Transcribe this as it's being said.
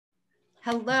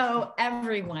Hello,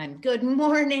 everyone. Good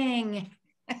morning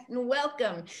and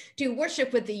welcome to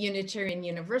Worship with the Unitarian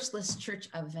Universalist Church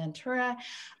of Ventura.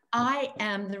 I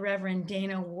am the Reverend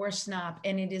Dana Worsnop,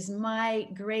 and it is my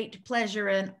great pleasure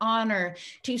and honor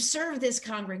to serve this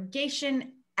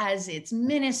congregation as its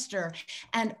minister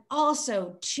and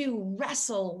also to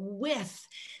wrestle with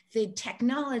the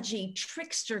technology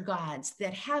trickster gods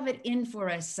that have it in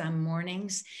for us some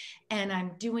mornings. And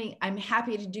I'm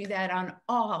happy to do that on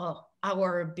all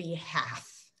our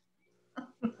behalf.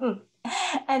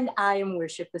 And I am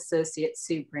Worship Associate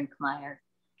Sue Brinkmeyer.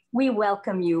 We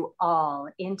welcome you all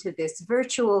into this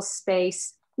virtual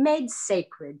space made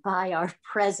sacred by our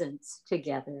presence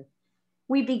together.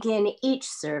 We begin each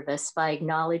service by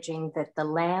acknowledging that the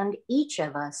land each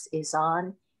of us is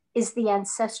on is the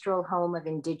ancestral home of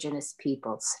Indigenous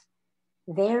peoples.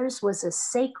 Theirs was a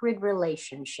sacred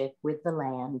relationship with the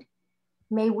land.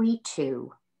 May we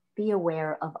too be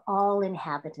aware of all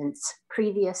inhabitants,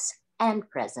 previous and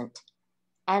present,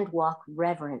 and walk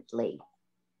reverently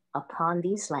upon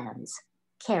these lands,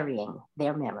 carrying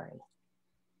their memory.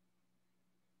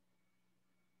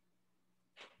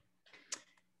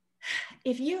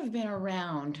 If you have been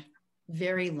around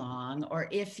very long, or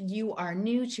if you are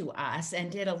new to us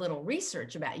and did a little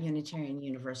research about Unitarian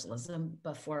Universalism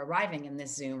before arriving in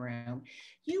this Zoom room,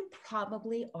 you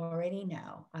probably already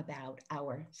know about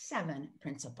our 7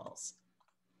 principles.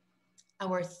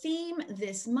 Our theme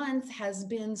this month has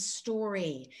been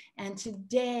story, and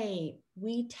today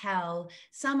we tell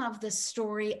some of the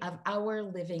story of our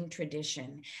living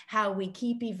tradition, how we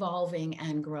keep evolving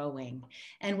and growing.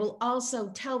 And we'll also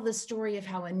tell the story of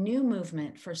how a new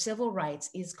movement for civil rights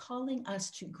is calling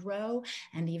us to grow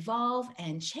and evolve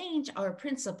and change our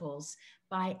principles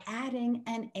by adding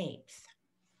an 8th.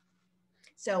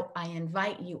 So I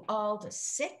invite you all to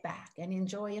sit back and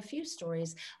enjoy a few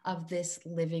stories of this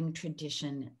living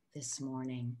tradition this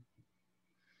morning.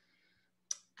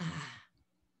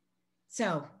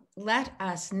 So let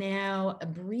us now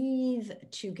breathe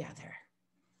together,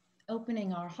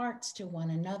 opening our hearts to one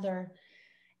another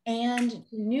and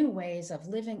new ways of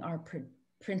living our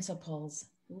principles,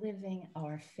 living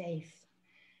our faith.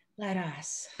 Let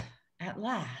us at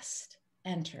last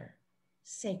enter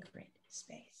sacred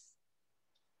space.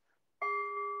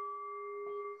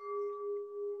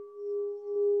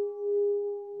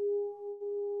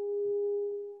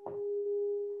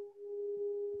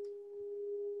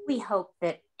 We hope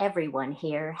that everyone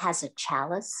here has a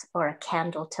chalice or a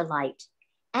candle to light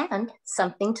and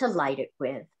something to light it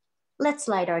with. Let's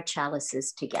light our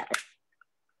chalices together.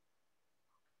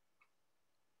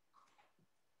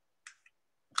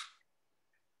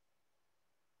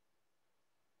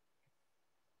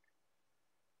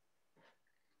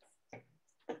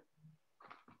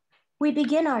 We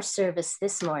begin our service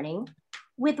this morning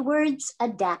with words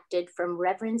adapted from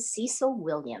Reverend Cecil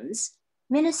Williams,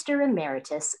 Minister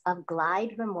Emeritus of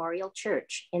Glide Memorial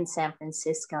Church in San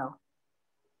Francisco.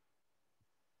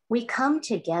 We come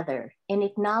together in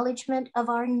acknowledgement of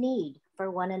our need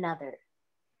for one another.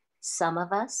 Some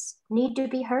of us need to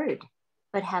be heard,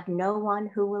 but have no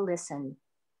one who will listen.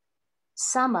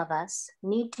 Some of us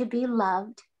need to be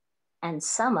loved, and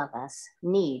some of us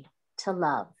need to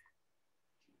love.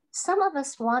 Some of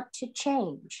us want to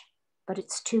change, but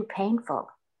it's too painful.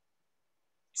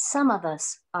 Some of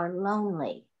us are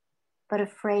lonely, but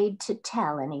afraid to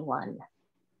tell anyone.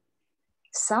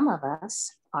 Some of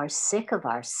us are sick of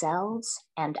ourselves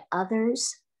and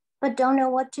others, but don't know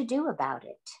what to do about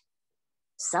it.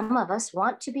 Some of us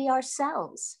want to be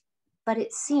ourselves, but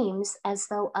it seems as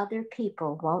though other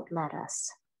people won't let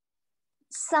us.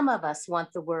 Some of us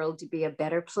want the world to be a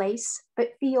better place,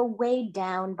 but feel weighed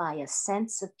down by a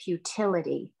sense of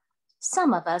futility.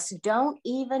 Some of us don't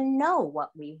even know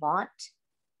what we want,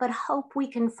 but hope we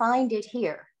can find it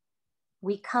here.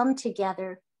 We come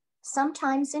together,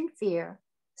 sometimes in fear,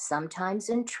 sometimes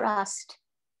in trust,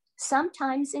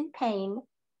 sometimes in pain,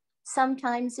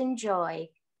 sometimes in joy,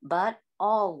 but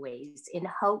always in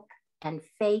hope and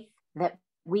faith that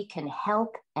we can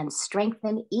help and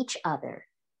strengthen each other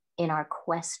in our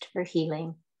quest for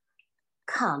healing.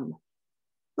 Come,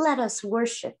 let us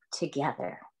worship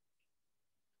together.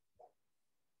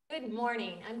 Good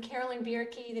morning. I'm Carolyn,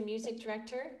 Bjerke, the music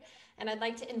director, and I'd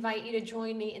like to invite you to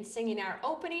join me in singing our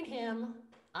opening hymn,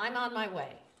 I'm on my way.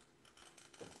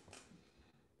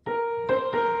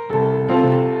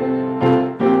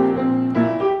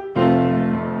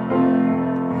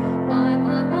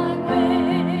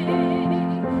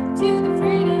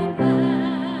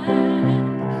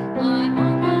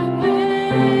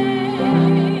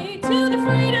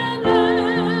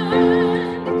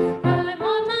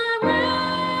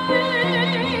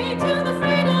 To the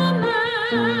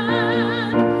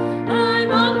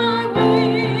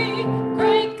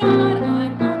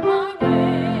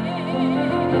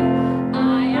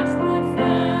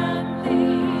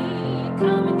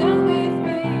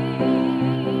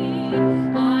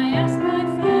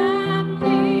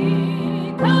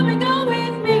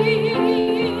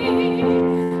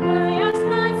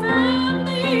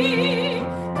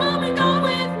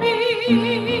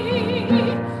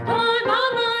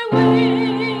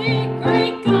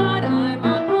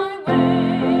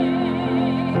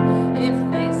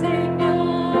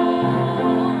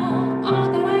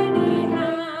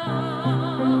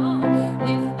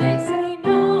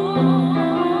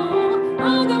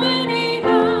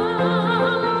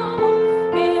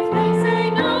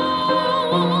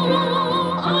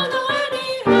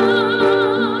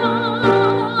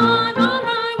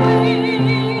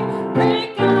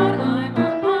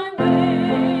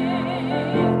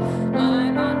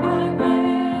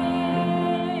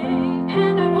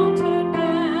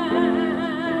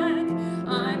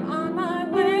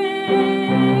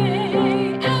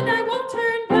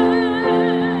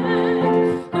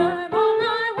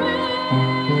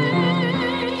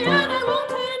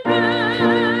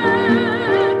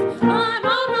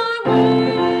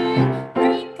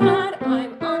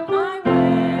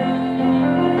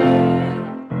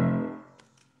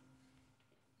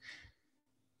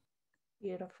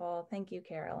Thank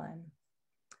you, Carolyn.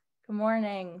 Good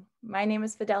morning. My name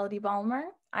is Fidelity Ballmer.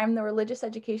 I'm the Religious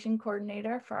Education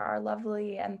Coordinator for our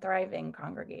lovely and thriving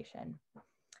congregation.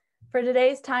 For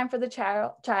today's Time for the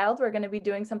Child, we're going to be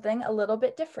doing something a little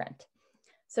bit different.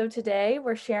 So today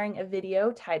we're sharing a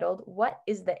video titled, "What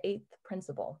is the Eighth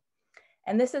Principle?"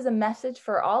 And this is a message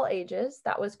for all ages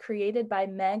that was created by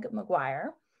Meg McGuire,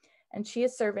 and she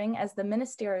is serving as the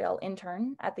ministerial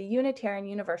intern at the Unitarian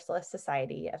Universalist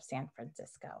Society of San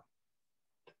Francisco.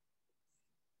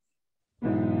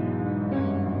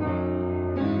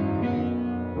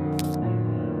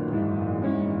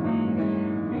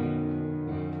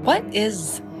 What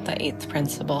is the eighth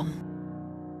principle?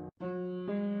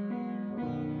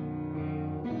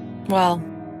 Well,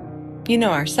 you know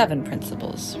our 7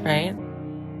 principles, right?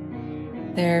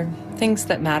 They're things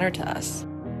that matter to us.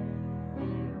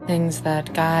 Things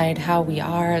that guide how we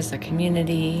are as a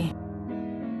community,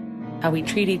 how we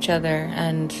treat each other,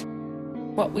 and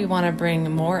what we want to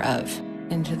bring more of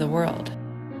into the world.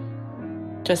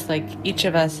 Just like each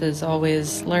of us is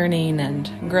always learning and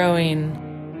growing,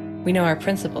 we know our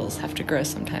principles have to grow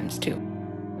sometimes too.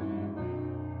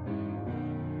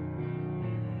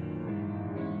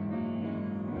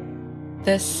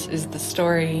 This is the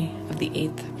story of the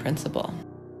 8th principle.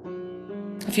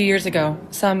 A few years ago,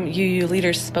 some UU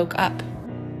leaders spoke up.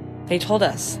 They told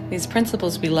us these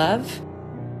principles we love,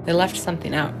 they left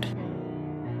something out.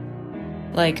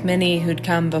 Like many who'd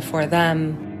come before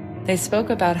them, they spoke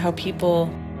about how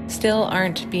people still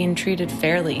aren't being treated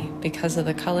fairly because of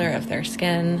the color of their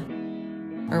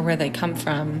skin, or where they come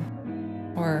from,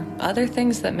 or other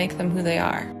things that make them who they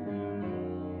are.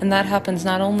 And that happens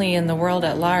not only in the world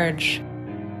at large,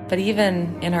 but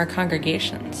even in our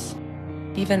congregations,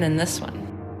 even in this one.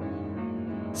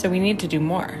 So we need to do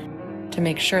more to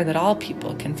make sure that all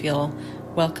people can feel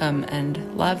welcome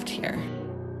and loved here.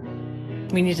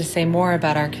 We need to say more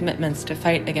about our commitments to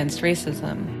fight against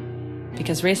racism,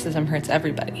 because racism hurts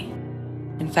everybody.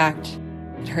 In fact,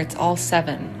 it hurts all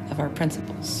 7 of our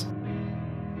principles.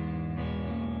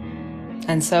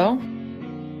 And so,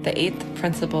 the 8th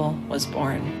principle was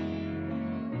born.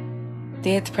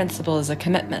 The 8th principle is a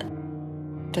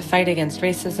commitment to fight against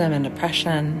racism and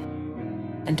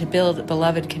oppression, and to build a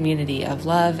beloved community of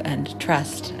love and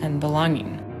trust and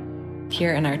belonging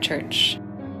here in our church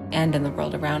and in the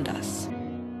world around us.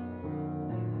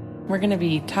 We're going to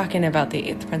be talking about the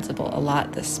 8th principle a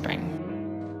lot this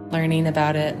spring, learning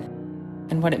about it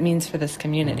and what it means for this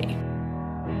community.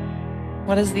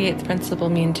 What does the 8th principle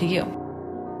mean to you?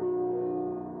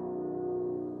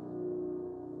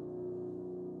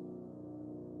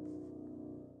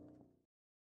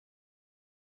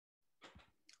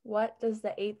 What does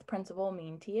the 8th principle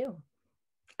mean to you?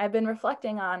 I've been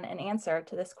reflecting on an answer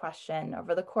to this question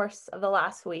over the course of the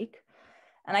last week,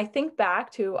 and I think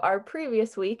back to our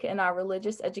previous week in our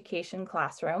religious education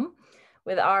classroom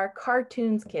with our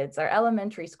cartoons kids, our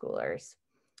elementary schoolers.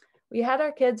 We had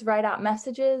our kids write out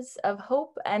messages of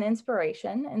hope and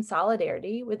inspiration and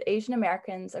solidarity with Asian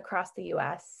Americans across the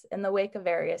US in the wake of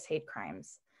various hate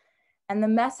crimes. And the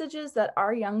messages that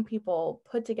our young people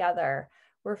put together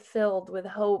were filled with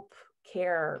hope,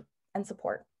 care, and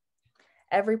support.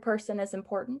 Every person is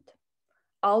important.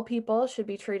 All people should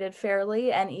be treated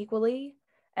fairly and equally,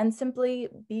 and simply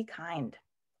be kind.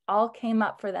 All came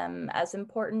up for them as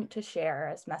important to share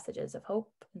as messages of hope,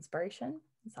 inspiration,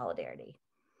 and solidarity.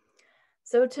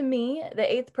 So to me, the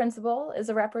 8th principle is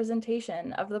a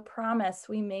representation of the promise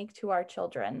we make to our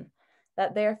children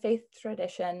that their faith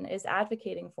tradition is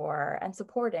advocating for and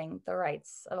supporting the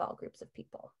rights of all groups of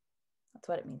people. That's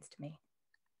what it means to me.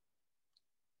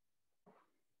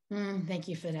 Thank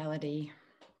you, Fidelity.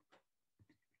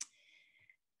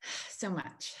 So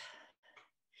much.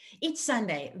 Each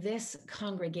Sunday, this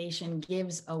congregation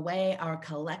gives away our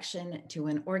collection to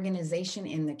an organization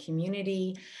in the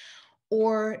community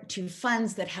or to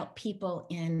funds that help people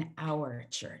in our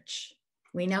church.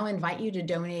 We now invite you to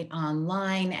donate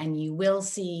online, and you will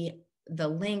see the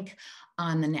link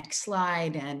on the next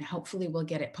slide, and hopefully we'll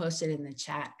get it posted in the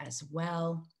chat as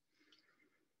well.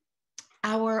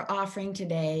 Our offering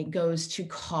today goes to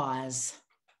CAUSE,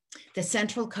 the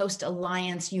Central Coast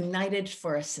Alliance United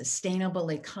for a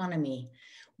Sustainable Economy,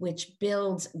 which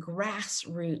builds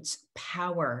grassroots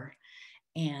power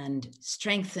and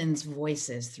strengthens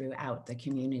voices throughout the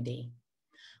community.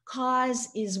 CAUSE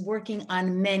is working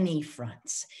on many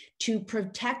fronts to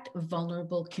protect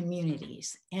vulnerable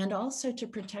communities and also to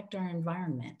protect our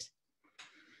environment.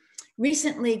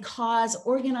 Recently, CAUSE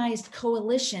organized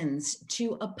coalitions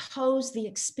to oppose the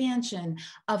expansion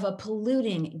of a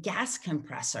polluting gas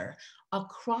compressor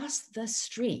across the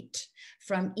street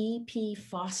from E.P.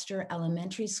 Foster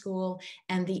Elementary School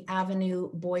and the Avenue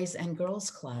Boys and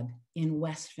Girls Club in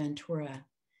West Ventura.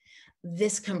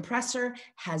 This compressor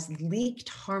has leaked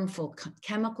harmful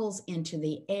chemicals into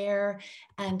the air,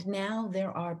 and now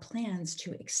there are plans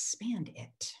to expand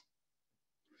it.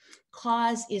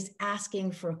 Cause is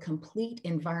asking for a complete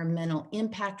environmental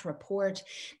impact report,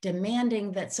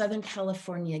 demanding that Southern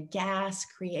California Gas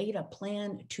create a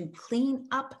plan to clean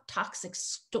up toxic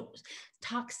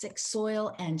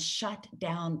soil and shut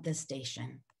down the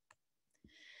station.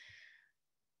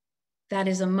 That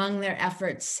is among their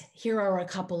efforts. Here are a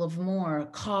couple of more.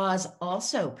 Cause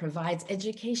also provides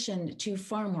education to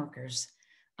farm workers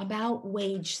about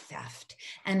wage theft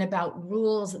and about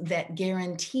rules that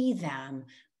guarantee them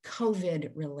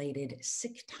COVID-related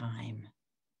sick time.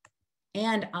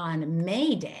 And on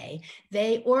May Day,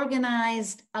 they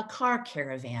organized a car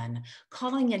caravan,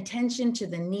 calling attention to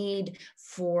the need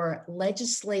for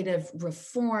legislative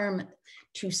reform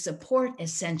to support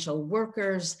essential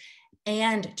workers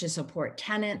and to support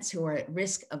tenants who are at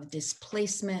risk of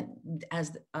displacement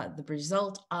as the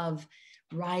result of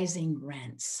rising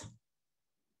rents.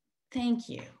 Thank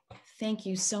you. Thank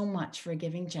you so much for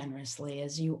giving generously,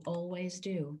 as you always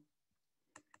do.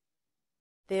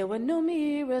 There were no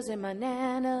mirrors in my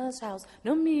Nana's house,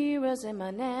 no mirrors in my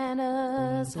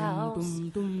Nana's house.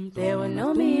 There were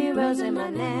no mirrors in my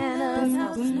Nana's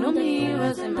house, no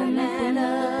mirrors in my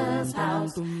Nana's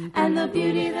house. And the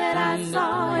beauty that I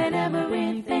saw in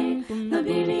everything, the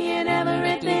beauty in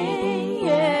everything,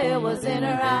 yeah, was in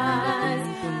her eyes.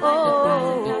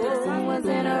 Oh, was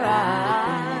in her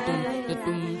eyes.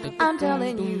 I'm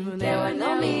telling you, there were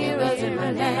no mirrors in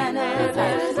my Nana's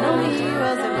house, no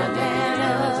mirrors in my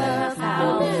Nana's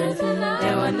house.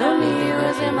 There were no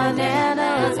mirrors in my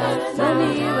Nana's house, no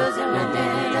mirrors in my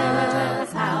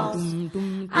Nana's house.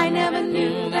 I never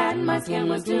knew that my skin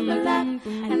was too black,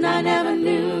 and I never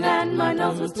knew that my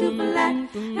nose was too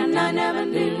black, and I never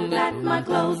knew that my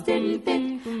clothes didn't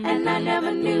fit, and I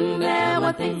never knew there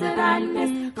were things that I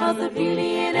missed, 'cause the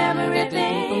beauty in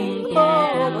everything,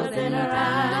 oh, was in her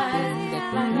eyes,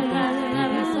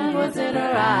 was in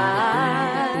her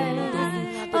eyes.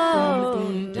 Oh,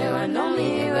 there were no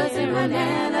mirrors in my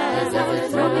Nana's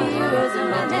house, no mirrors in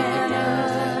my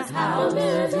Nana's house.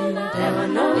 There were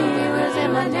no mirrors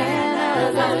in my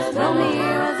Nana's house, no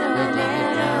mirrors in my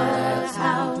Nana's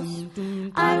house.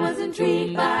 I was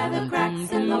intrigued by the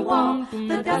cracks in the wall.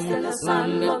 The dust in the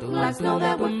sun looked like snow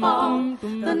that would fall.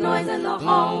 The noise in the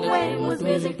hallway was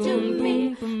music to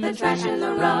me. The trash and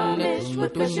the rubbish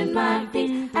would cushion my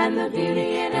feet. And the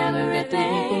beauty in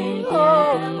everything,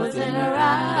 oh, was in her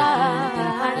eyes,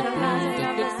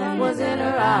 was in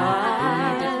her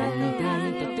eyes.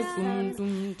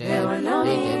 There were no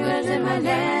mirrors in my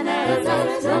Nana's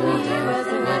house, no mirrors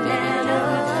in my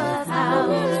Nana's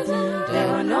house. There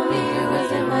were no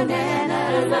mirrors in my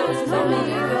Nana's house, no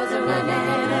mirrors in my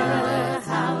Nana's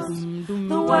house.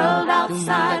 The world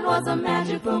outside was a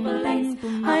magical place.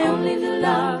 I only knew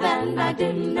love and I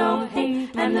didn't know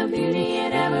hate. And the beauty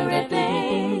in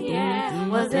everything, yeah,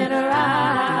 was in her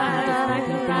eyes. Like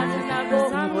the rising of the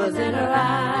sun was in her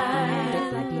eyes.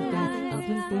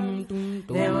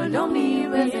 There were no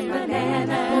mirrors in my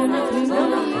Nana's, no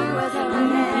mirrors in my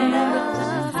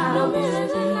Nana's house.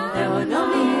 There were no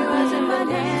mirrors in my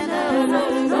Nana's,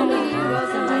 no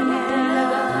mirrors in my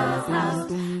Nana's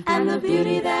house. And the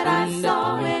beauty that I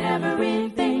saw in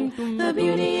everything, the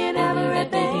beauty in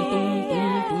everything,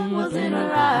 yeah, was in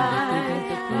her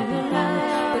eyes,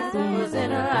 was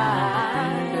in her eyes.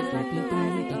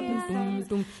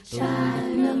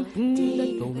 Child, look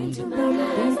deep into my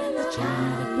eyes,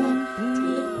 child, look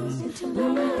deep into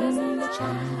my eyes,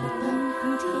 child, look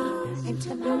deep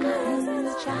into my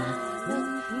eyes, child, look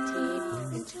deep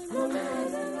into my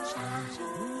eyes, child,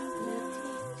 look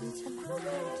deep into my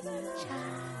eyes,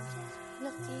 child,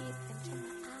 look deep into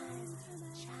my eyes,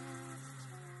 child.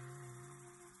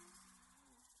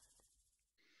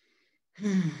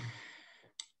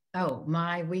 Oh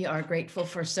my, we are grateful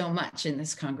for so much in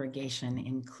this congregation,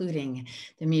 including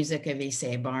the music of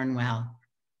Issei Barnwell.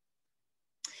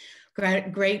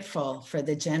 Grateful for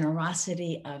the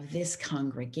generosity of this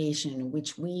congregation,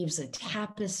 which weaves a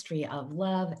tapestry of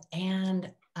love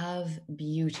and of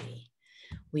beauty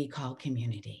we call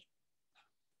community.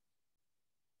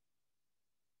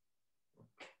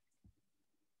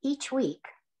 Each week,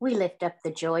 we lift up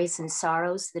the joys and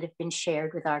sorrows that have been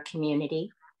shared with our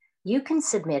community. You can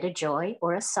submit a joy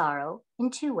or a sorrow in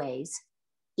two ways,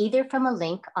 either from a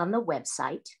link on the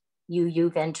website,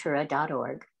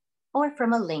 uuventura.org, or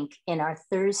from a link in our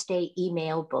Thursday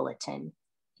email bulletin,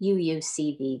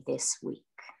 UUCV This Week.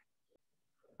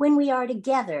 When we are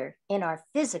together in our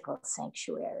physical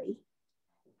sanctuary,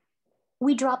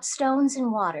 we drop stones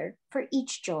in water for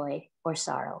each joy or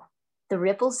sorrow. The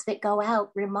ripples that go out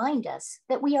remind us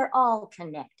that we are all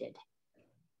connected.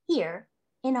 Here,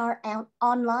 in our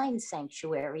online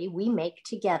sanctuary we make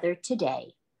together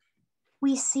today,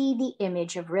 we see the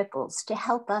image of ripples to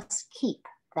help us keep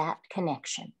that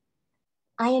connection.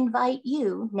 I invite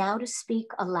you now to speak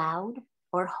aloud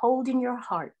or hold in your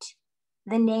heart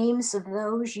the names of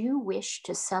those you wish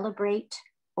to celebrate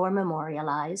or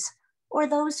memorialize, or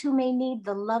those who may need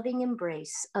the loving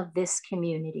embrace of this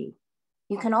community.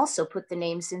 You can also put the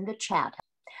names in the chat.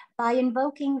 By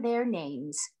invoking their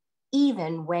names,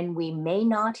 even when we may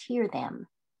not hear them,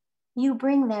 you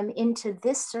bring them into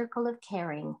this circle of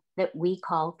caring that we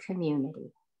call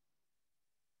community.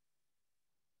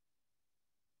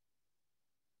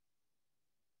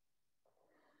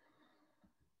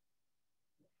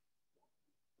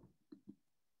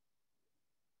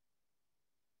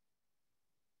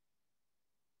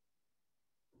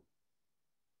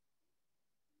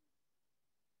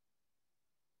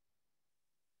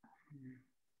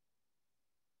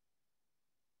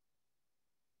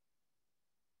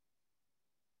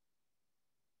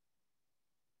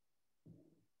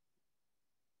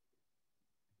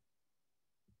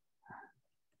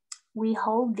 We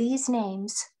hold these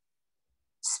names,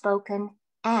 spoken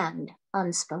and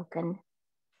unspoken,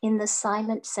 in the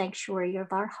silent sanctuary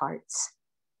of our hearts.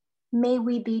 May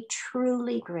we be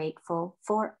truly grateful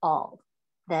for all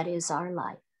that is our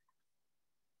life.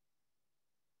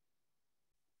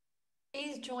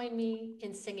 Please join me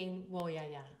in singing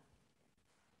Woyaya.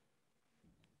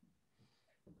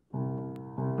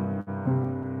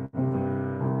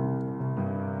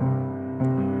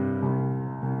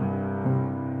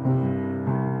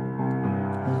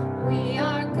 We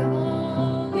are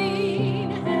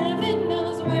going, heaven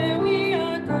knows where we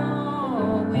are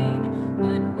going,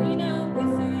 but we know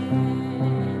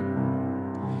within,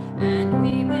 and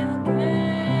we will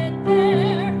get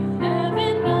there.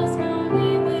 Heaven knows how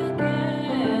we will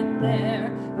get there,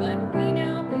 but we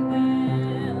know we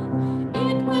will.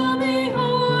 It will be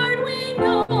hard, we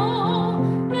know,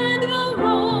 and the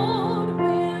road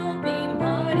will be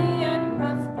muddy and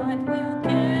rough, but we'll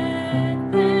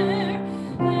get there.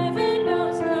 Heaven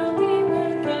knows how we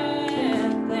will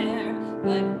get there,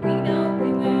 but we know we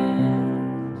will.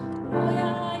 Oh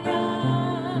yeah, yeah,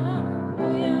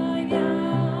 oh yeah, yeah,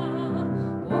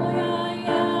 oh yeah,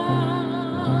 yeah,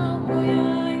 oh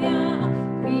yeah, yeah.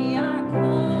 We are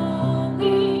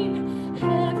going,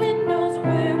 heaven knows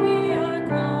where we are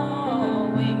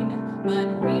going, but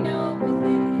we know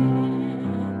within,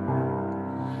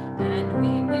 and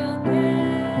we will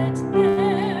get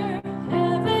there.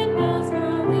 Heaven knows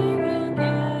how we will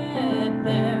get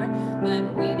there, but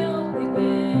we know we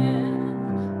will.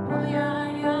 Oh yeah,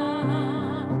 yeah,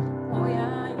 oh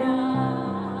yeah, yeah,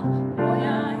 oh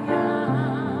yeah, yeah,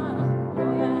 oh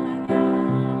yeah, yeah,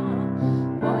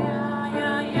 oh yeah,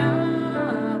 yeah, yeah,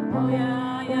 oh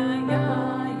yeah, yeah, yeah,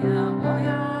 yeah, oh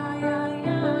yeah, yeah,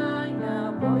 yeah,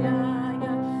 yeah, oh yeah,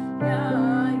 yeah, yeah,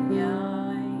 yeah,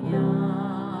 yeah.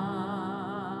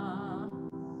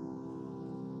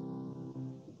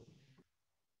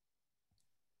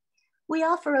 We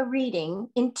offer a reading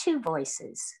in two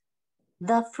voices.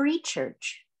 The Free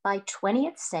Church by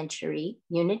 20th century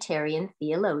Unitarian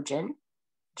theologian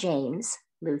James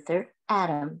Luther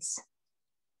Adams.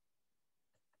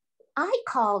 I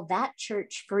call that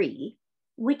church free,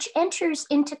 which enters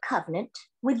into covenant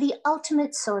with the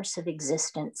ultimate source of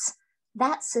existence,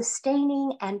 that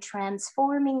sustaining and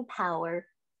transforming power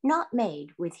not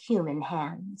made with human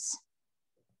hands.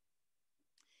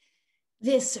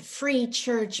 This free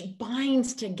church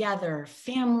binds together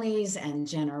families and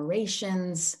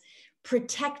generations,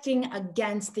 protecting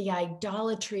against the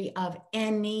idolatry of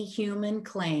any human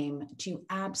claim to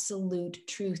absolute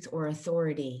truth or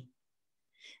authority.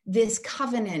 This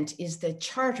covenant is the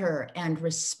charter and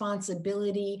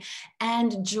responsibility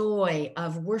and joy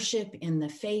of worship in the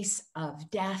face of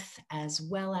death as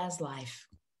well as life.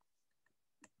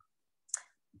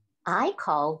 I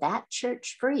call that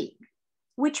church free,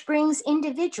 which brings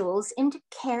individuals into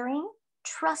caring,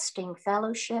 trusting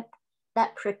fellowship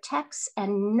that protects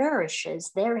and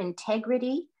nourishes their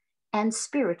integrity and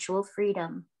spiritual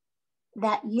freedom,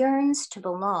 that yearns to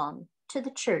belong to the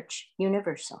Church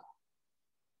Universal.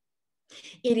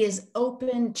 It is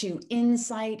open to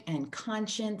insight and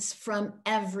conscience from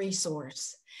every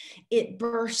source. It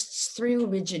bursts through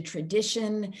rigid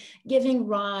tradition, giving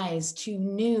rise to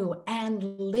new and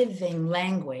living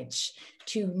language,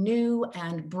 to new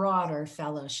and broader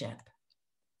fellowship.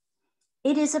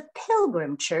 It is a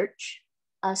pilgrim church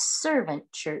a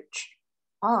servant church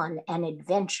on an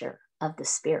adventure of the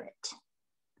Spirit.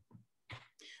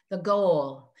 The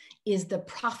goal is the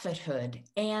prophethood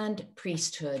and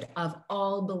priesthood of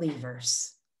all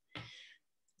believers.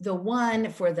 The one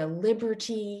for the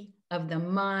liberty of the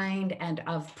mind and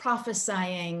of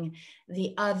prophesying,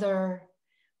 the other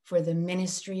for the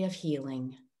ministry of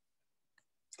healing.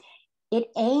 It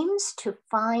aims to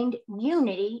find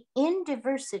unity in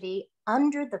diversity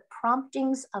under the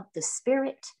promptings of the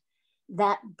Spirit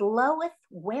that bloweth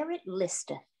where it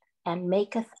listeth and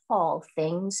maketh all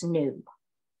things new.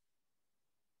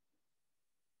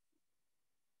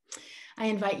 I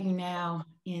invite you now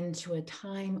into a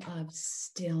time of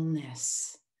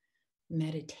stillness,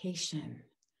 meditation,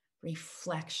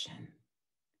 reflection.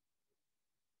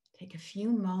 Take a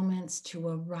few moments to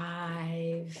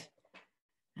arrive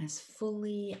as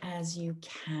fully as you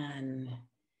can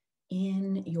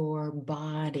in your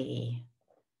body,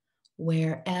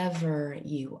 wherever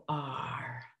you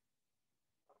are,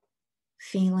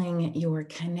 feeling your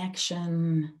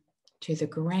connection to the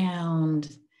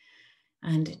ground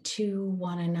and to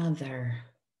one another,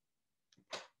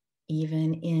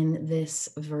 even in this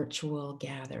virtual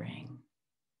gathering.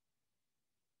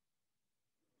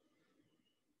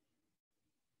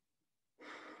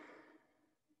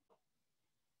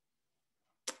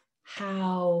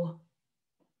 How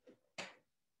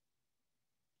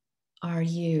are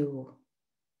you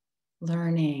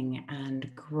learning and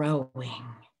growing?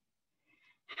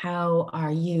 How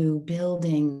are you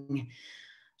building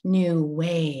new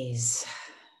ways?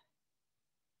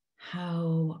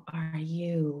 How are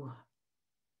you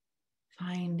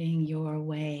finding your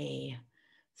way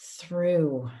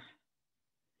through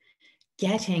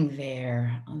getting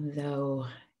there, though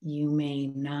you may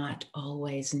not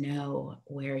always know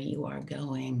where you are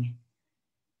going?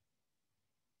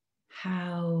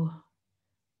 How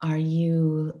are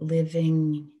you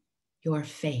living your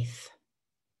faith,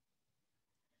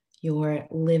 your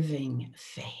living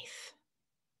faith?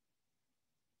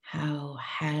 How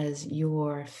has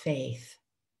your faith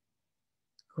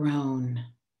grown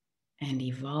and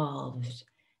evolved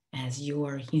as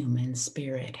your human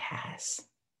spirit has?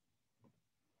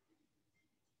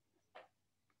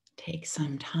 Take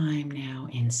some time now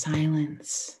in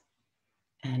silence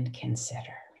and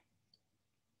consider.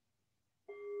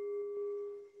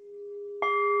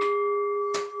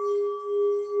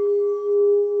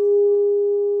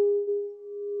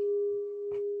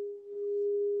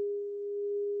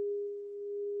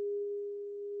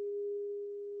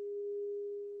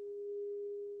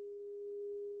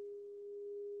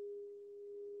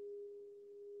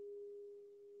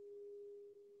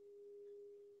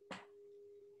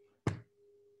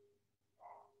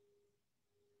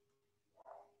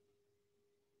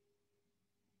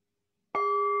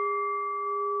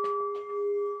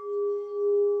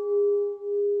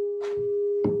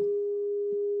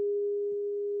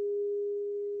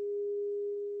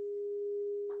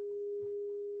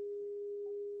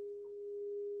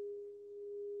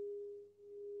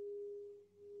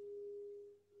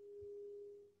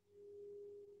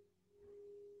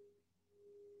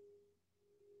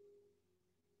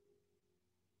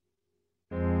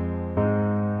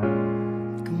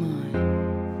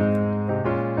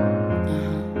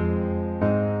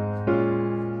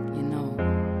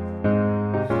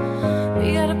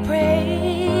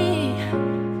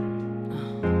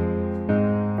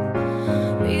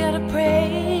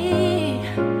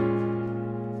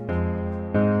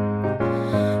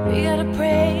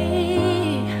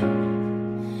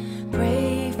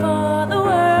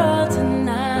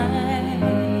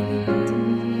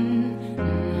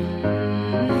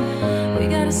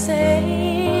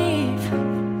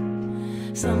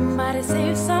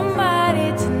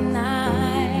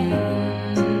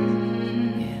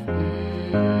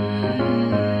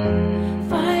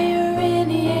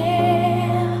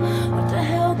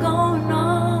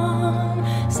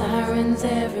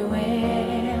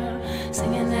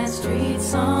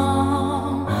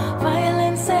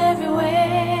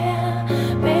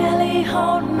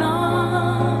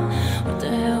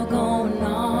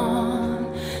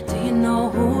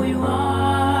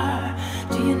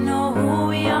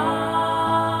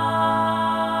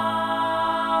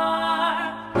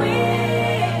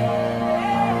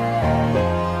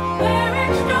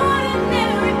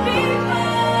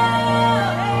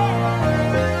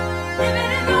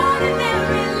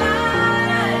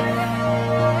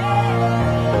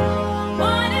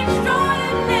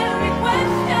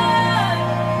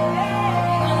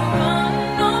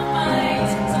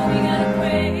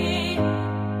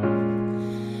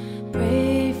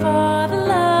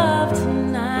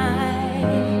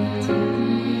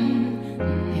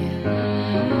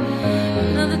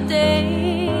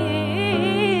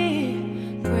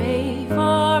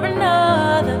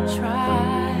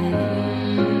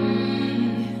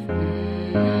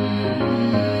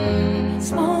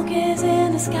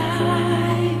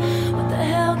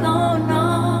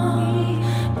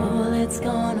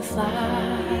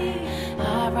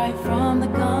 shot right from the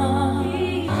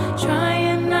gun.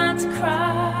 Trying not to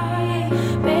cry,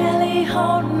 barely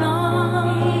holding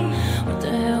on. What the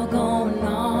hell going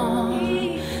on?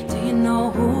 Do you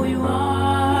know who you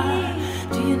are?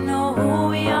 Do you know who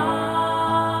we are?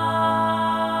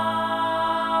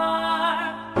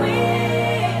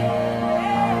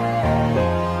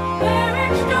 We're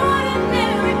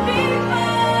extraordinary people,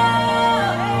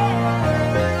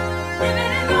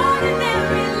 living an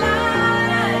ordinary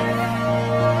life.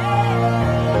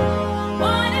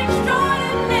 One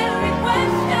extraordinary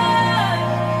question: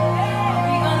 are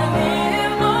we gonna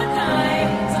live or die?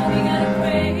 So we gotta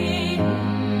pray.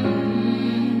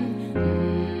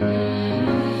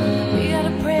 We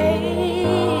gotta pray.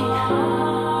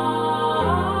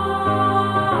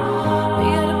 We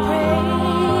gotta pray.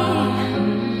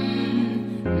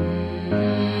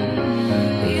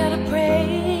 We gotta pray.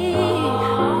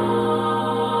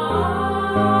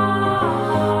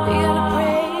 We gotta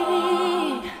pray.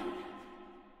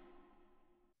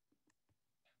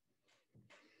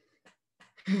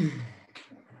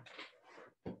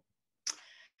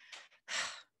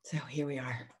 So here we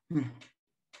are.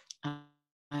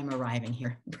 I'm arriving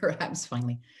here, perhaps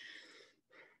finally.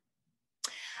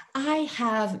 I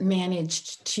have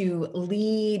managed to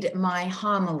lead my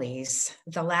homilies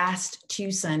the last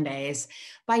 2 Sundays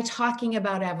by talking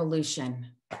about evolution.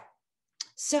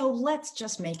 So let's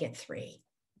just make it 3.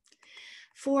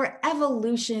 For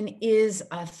evolution is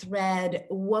a thread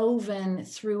woven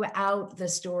throughout the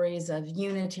stories of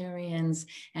Unitarians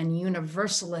and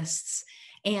Universalists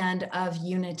and of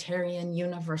Unitarian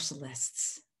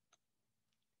Universalists.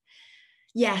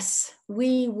 Yes,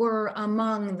 we were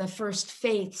among the first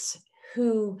faiths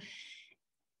who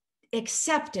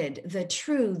accepted the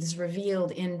truths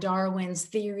revealed in Darwin's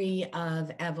theory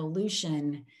of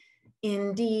evolution.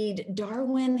 Indeed,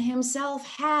 Darwin himself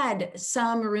had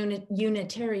some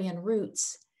Unitarian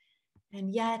roots,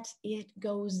 and yet it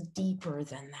goes deeper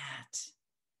than that.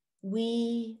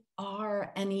 We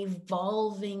are an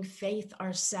evolving faith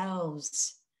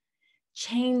ourselves,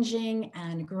 changing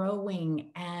and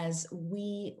growing as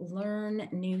we learn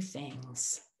new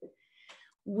things.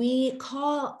 We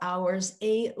call ours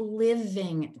a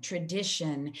living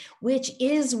tradition, which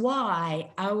is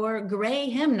why our gray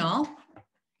hymnal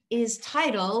is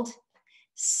titled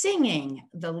Singing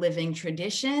the Living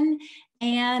Tradition,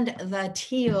 and the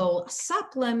teal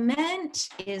supplement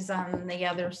is on the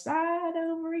other side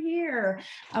over here.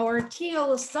 Our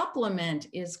teal supplement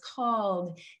is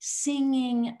called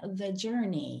Singing the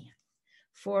Journey,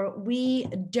 for we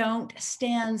don't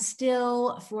stand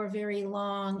still for very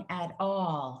long at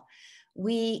all.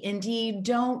 We indeed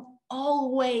don't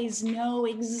always know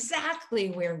exactly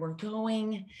where we're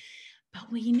going,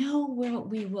 but we know where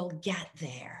we will get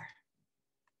there.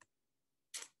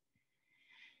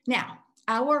 Now,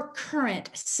 our current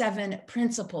 7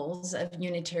 principles of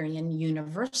Unitarian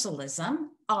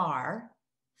Universalism are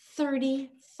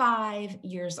 35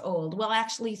 years old. Well,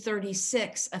 actually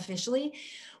 36 officially,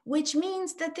 which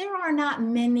means that there are not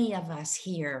many of us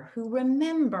here who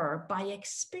remember by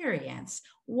experience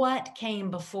what came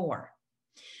before.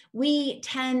 We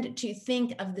tend to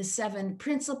think of the 7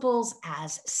 principles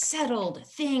as settled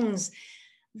things,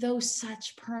 though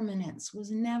such permanence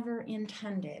was never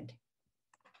intended.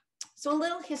 So a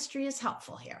little history is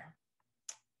helpful here.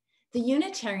 The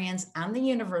Unitarians and the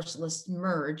Universalists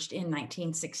merged in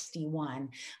 1961,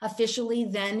 officially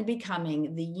then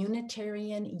becoming the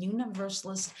Unitarian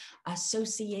Universalist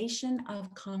Association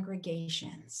of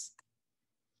Congregations.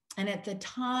 And at the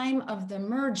time of the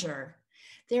merger,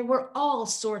 there were all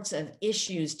sorts of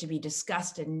issues to be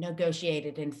discussed and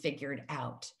negotiated and figured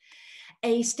out.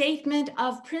 A statement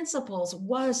of principles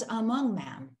was among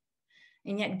them.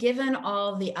 And yet, given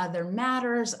all the other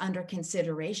matters under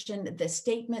consideration, the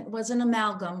statement was an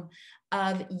amalgam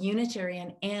of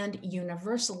Unitarian and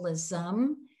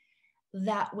Universalism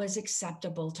that was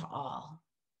acceptable to all,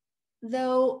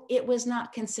 though it was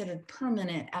not considered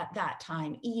permanent at that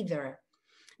time either.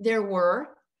 There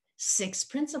were 6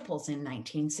 principles in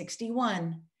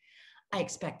 1961. I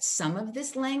expect some of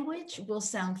this language will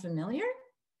sound familiar,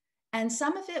 and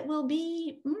some of it will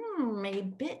be a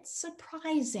bit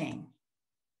surprising.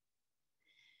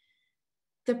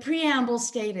 The preamble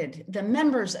stated, the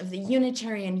members of the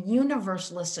Unitarian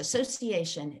Universalist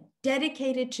Association,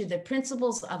 dedicated to the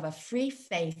principles of a free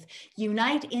faith,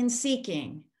 unite in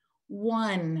seeking,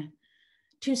 1,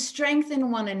 to strengthen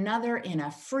one another in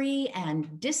a free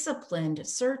and disciplined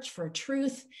search for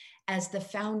truth as the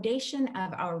foundation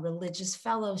of our religious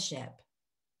fellowship,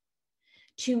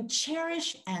 to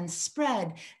cherish and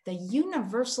spread the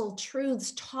universal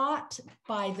truths taught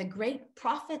by the great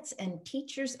prophets and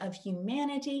teachers of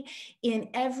humanity in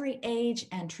every age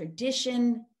and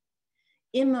tradition,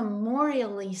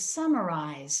 immemorially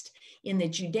summarized in the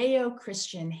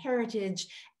Judeo-Christian heritage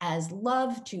as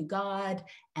love to God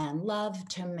and love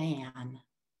to man.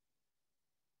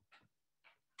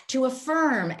 To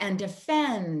affirm and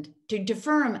defend, to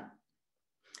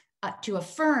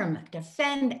affirm,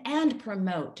 defend, and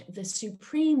promote the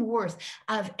supreme worth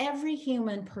of every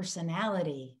human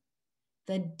personality,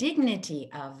 the dignity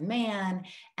of man,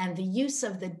 and the use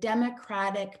of the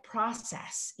democratic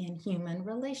process in human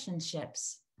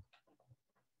relationships.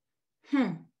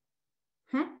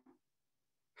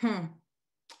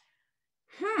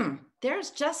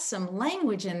 There's just some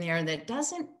language in there that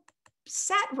doesn't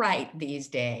set right these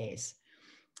days.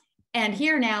 And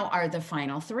here now are the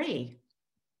final three.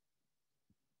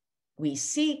 We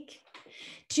seek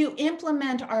to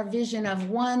implement our vision of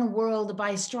one world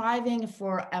by striving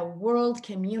for a world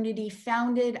community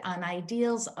founded on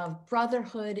ideals of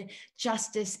brotherhood,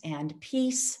 justice, and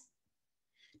peace,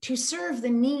 to serve the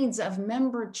needs of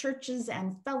member churches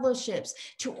and fellowships,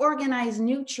 to organize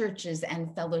new churches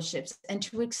and fellowships, and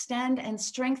to extend and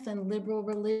strengthen liberal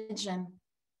religion,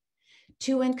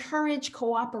 to encourage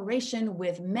cooperation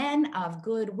with men of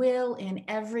goodwill in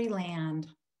every land.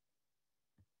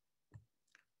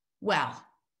 Well,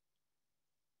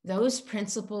 those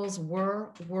principles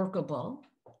were workable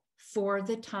for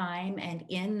the time and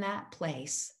in that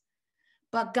place,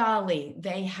 but golly,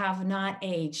 they have not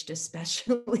aged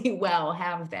especially well,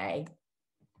 have they?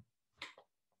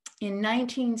 In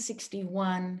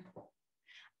 1961,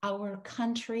 our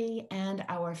country and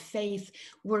our faith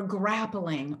were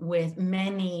grappling with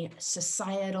many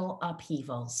societal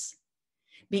upheavals,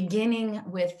 beginning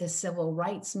with the civil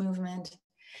rights movement,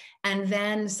 and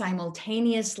then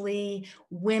simultaneously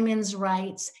women's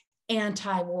rights,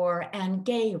 anti-war, and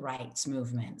gay rights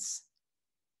movements.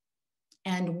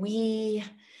 And we,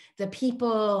 the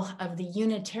people of the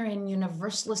Unitarian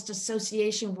Universalist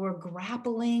Association, were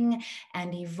grappling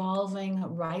and evolving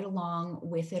right along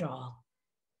with it all.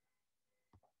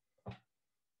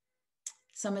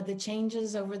 Some of the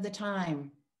changes over the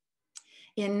time.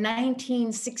 In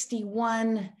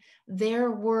 1961,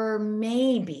 there were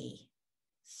maybe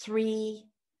 3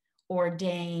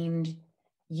 ordained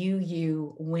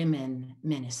UU women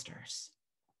ministers.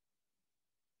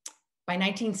 By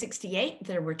 1968,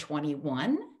 there were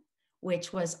 21,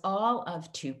 which was all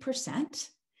of 2%.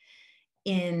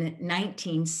 In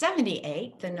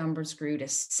 1978, the numbers grew to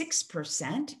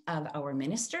 6% of our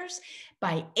ministers.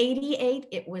 By 88,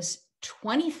 it was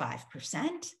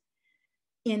 25%.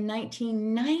 In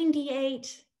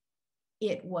 1998,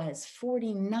 it was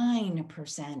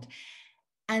 49%.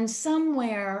 And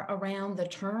somewhere around the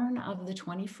turn of the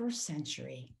 21st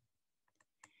century,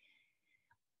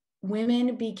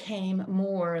 women became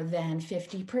more than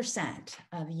 50%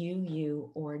 of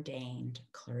UU ordained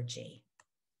clergy.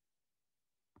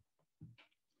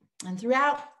 And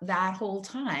throughout that whole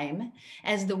time,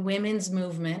 as the women's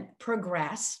movement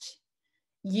progressed,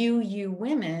 UU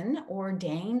women,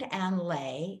 ordained and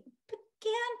lay,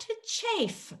 began to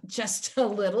chafe just a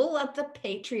little at the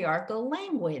patriarchal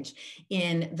language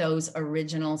in those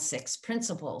original 6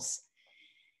 principles.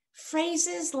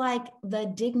 Phrases like the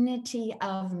dignity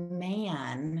of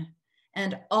man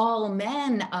and all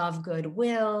men of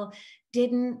goodwill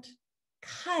didn't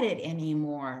cut it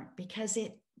anymore because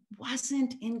it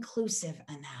wasn't inclusive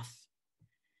enough.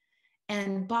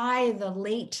 And by the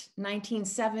late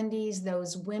 1970s,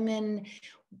 those women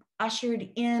ushered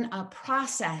in a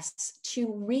process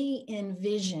to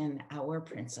re-envision our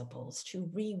principles, to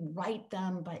rewrite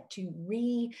them, but to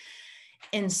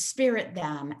re-inspirit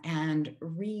them and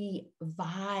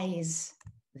revise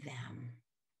them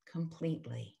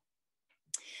completely.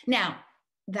 Now,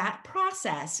 that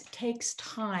process takes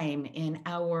time in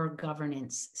our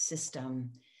governance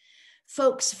system.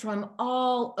 Folks from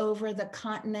all over the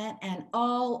continent and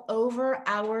all over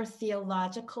our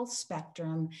theological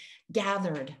spectrum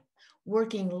gathered,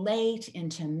 working late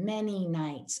into many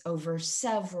nights over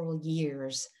several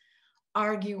years,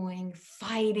 arguing,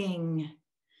 fighting,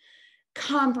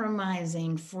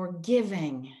 compromising,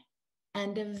 forgiving,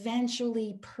 and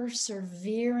eventually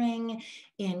persevering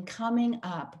in coming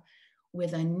up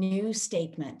with a new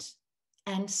statement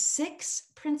and 6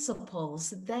 principles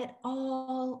that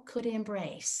all could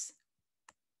embrace.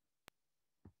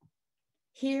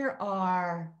 Here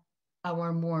are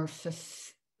our more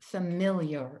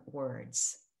familiar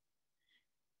words.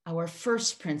 Our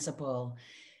first principle,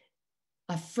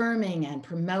 affirming and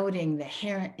promoting the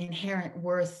inherent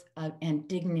worth and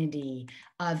dignity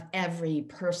of every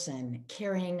person,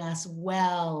 carrying us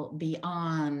well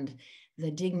beyond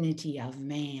the dignity of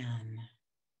man.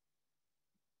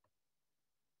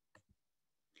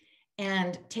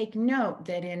 And take note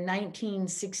that in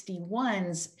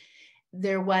 1961,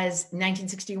 there was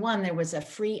a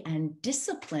free and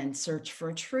disciplined search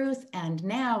for truth. And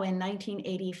now in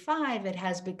 1985, it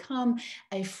has become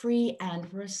a free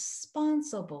and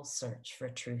responsible search for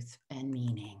truth and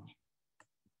meaning,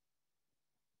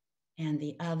 and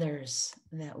the others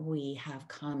that we have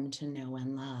come to know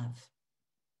and love.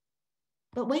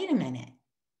 But wait a minute,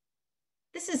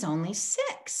 this is only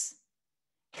 6.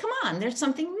 Come on, there's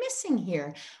something missing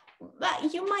here.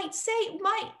 But you might say,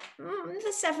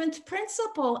 the 7th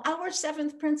principle, our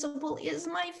 7th principle is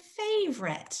my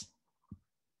favorite.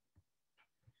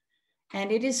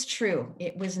 And it is true,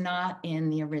 it was not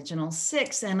in the original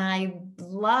 6. And I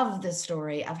love the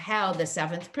story of how the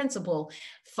 7th principle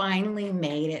finally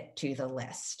made it to the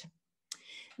list.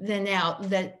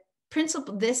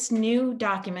 This new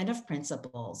document of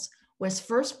principles was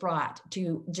first brought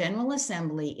to General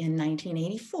Assembly in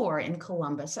 1984 in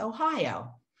Columbus,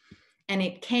 Ohio. And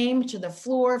it came to the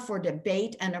floor for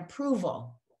debate and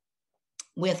approval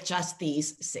with just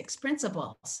these 6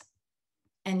 principles.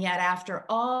 And yet, after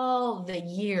all the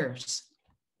years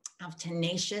of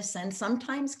tenacious and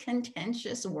sometimes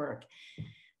contentious work,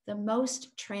 the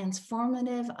most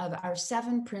transformative of our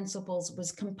 7 principles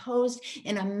was composed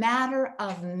in a matter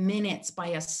of minutes by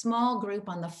a small group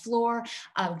on the floor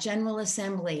of General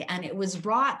Assembly, and it was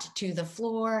brought to the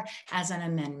floor as an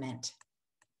amendment.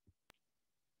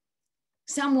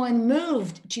 Someone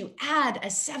moved to add a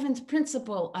 7th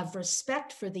principle of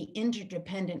respect for the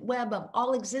interdependent web of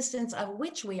all existence of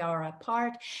which we are a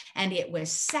part, and it was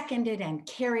seconded and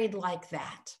carried like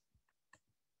that.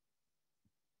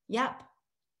 Yep,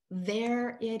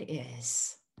 there it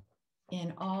is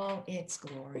in all its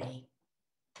glory.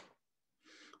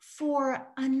 For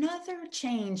another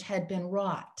change had been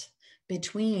wrought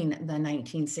between the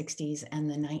 1960s and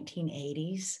the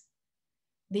 1980s.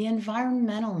 The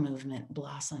environmental movement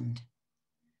blossomed.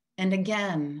 And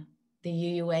again, the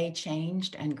UUA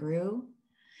changed and grew.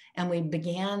 And we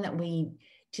began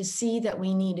to see that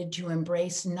we needed to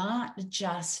embrace not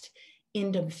just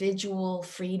individual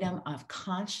freedom of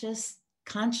conscience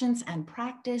and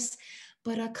practice,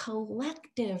 but a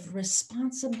collective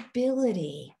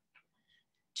responsibility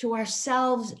to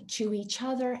ourselves, to each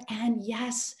other, and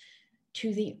yes,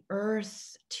 to the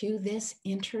earth, to this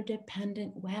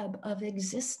interdependent web of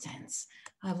existence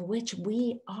of which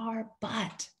we are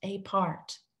but a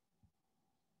part.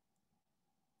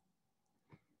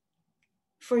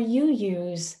 For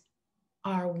UUs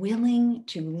are willing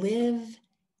to live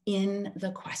in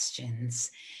the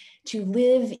questions, to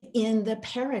live in the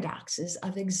paradoxes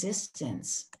of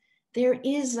existence. There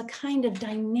is a kind of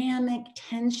dynamic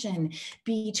tension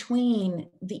between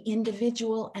the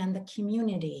individual and the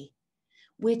community,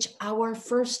 which our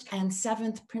 1st and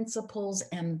 7th principles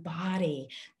embody.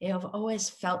 They have always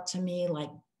felt to me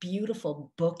like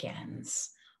beautiful bookends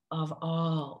of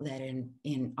all that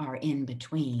are in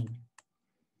between.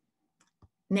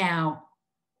 Now,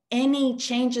 any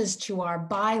changes to our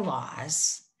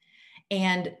bylaws,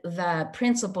 and the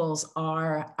principles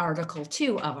are Article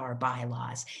 2 of our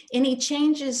bylaws. Any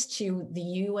changes to the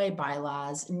UUA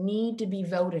bylaws need to be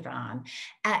voted on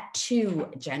at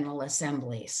 2 general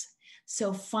assemblies.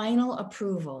 So final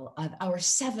approval of our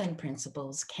 7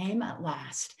 principles came at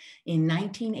last in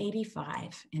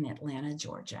 1985 in Atlanta,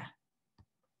 Georgia.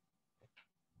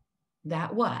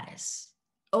 That was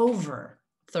over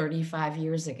 35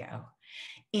 years ago,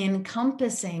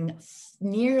 encompassing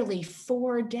nearly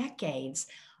 4 decades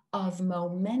of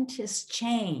momentous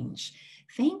change.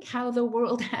 Think how the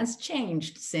world has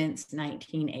changed since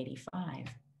 1985.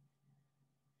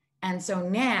 And so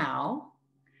now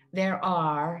there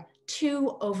are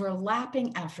 2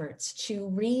 overlapping efforts to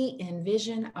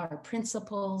re-envision our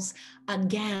principles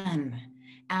again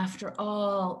after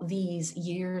all these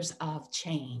years of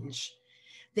change.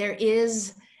 There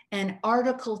is an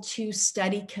Article 2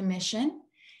 study commission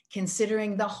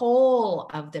considering the whole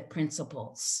of the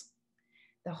principles,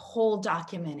 the whole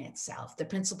document itself, the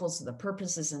principles, the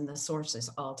purposes, and the sources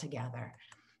all together.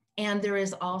 And there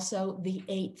is also the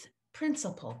 8th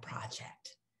Principle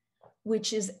Project,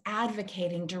 which is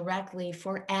advocating directly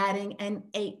for adding an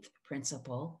 8th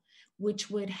principle, which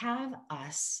would have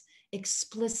us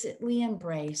explicitly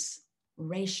embrace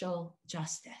racial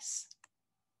justice.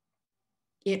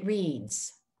 It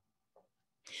reads,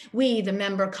 We, the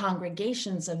member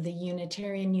congregations of the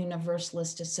Unitarian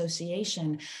Universalist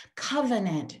Association,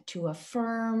 covenant to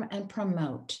affirm and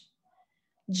promote,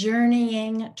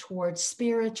 journeying towards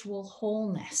spiritual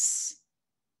wholeness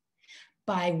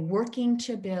by working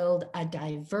to build a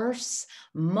diverse,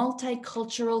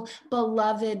 multicultural,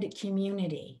 beloved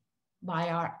community, by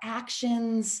our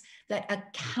actions that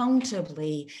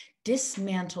accountably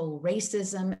dismantle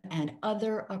racism and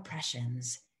other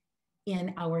oppressions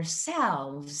in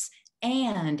ourselves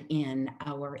and in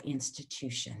our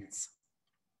institutions.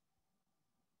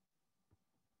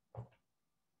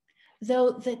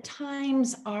 Though the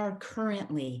times are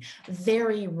currently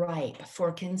very ripe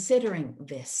for considering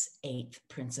this eighth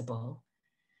principle,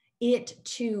 it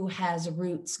too has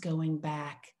roots going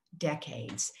back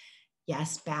decades.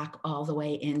 Yes, back all the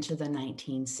way into the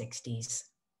 1960s.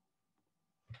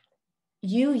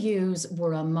 UUs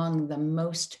were among the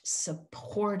most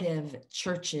supportive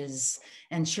churches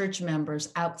and church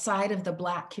members outside of the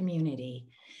Black community,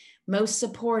 most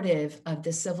supportive of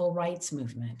the civil rights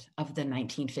movement of the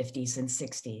 1950s and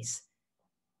 60s.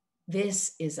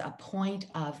 This is a point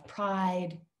of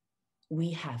pride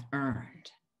we have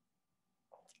earned.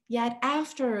 Yet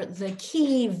after the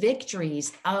key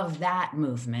victories of that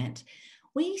movement,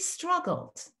 we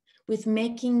struggled with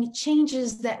making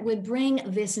changes that would bring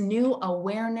this new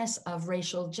awareness of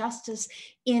racial justice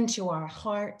into our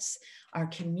hearts, our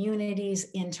communities,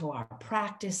 into our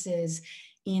practices,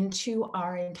 into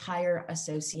our entire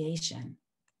association.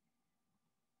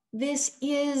 This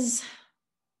is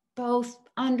both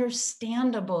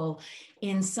understandable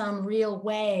in some real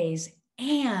ways,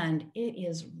 and it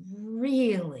is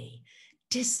really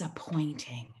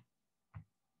disappointing.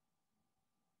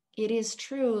 It is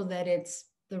true that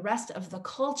the rest of the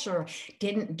culture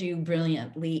didn't do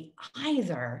brilliantly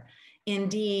either.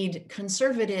 Indeed,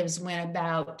 conservatives went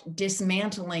about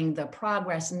dismantling the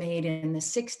progress made in the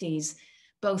 60s,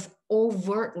 both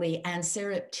overtly and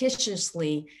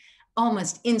surreptitiously,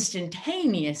 almost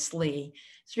instantaneously,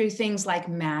 through things like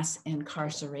mass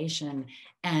incarceration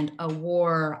and a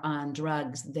war on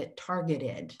drugs that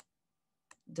targeted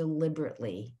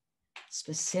deliberately,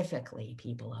 specifically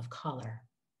people of color.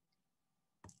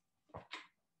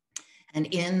 And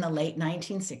in the late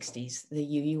 1960s, the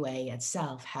UUA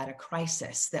itself had a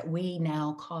crisis that we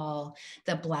now call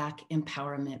the Black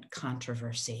empowerment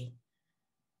controversy.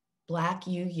 Black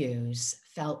UUs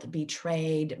felt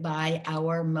betrayed by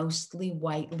our mostly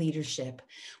white leadership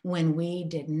when we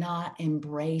did not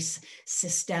embrace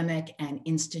systemic and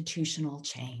institutional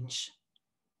change.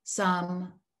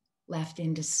 Some left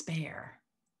in despair.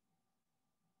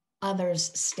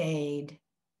 Others stayed,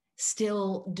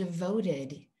 still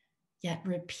devoted, yet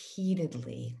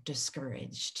repeatedly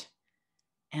discouraged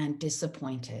and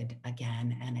disappointed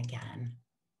again and again.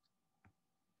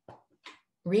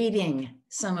 Reading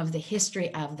some of the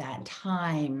history of that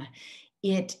time,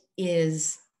 it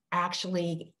is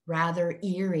actually rather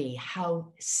eerie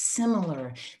how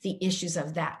similar the issues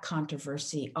of that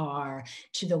controversy are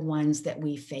to the ones that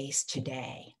we face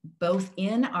today, both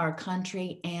in our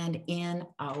country and in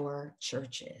our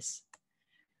churches.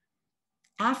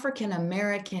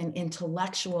 African-American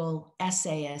intellectual,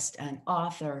 essayist, and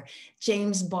author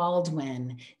James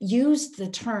Baldwin used the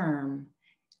term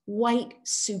white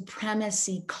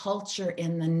supremacy culture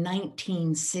in the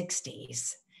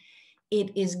 1960s.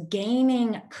 It has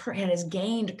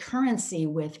gained currency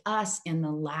with us in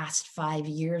the last 5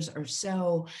 years or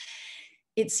so.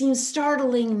 It seems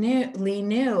startlingly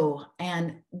new,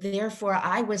 and therefore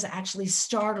I was actually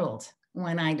startled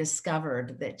when I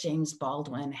discovered that James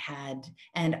Baldwin had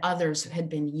and others had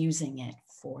been using it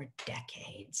for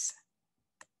decades.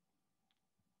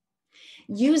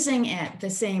 Using it the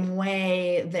same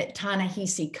way that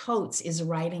Ta-Nehisi Coates is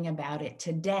writing about it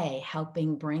today,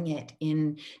 helping bring it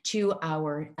into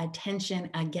our attention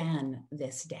again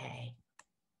this day.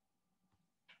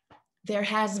 There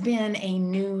has been a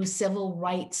new civil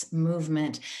rights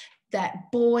movement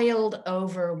that boiled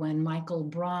over when Michael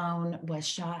Brown was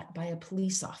shot by a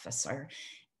police officer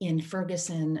in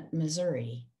Ferguson,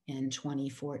 Missouri in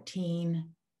 2014.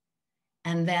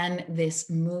 And then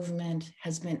this movement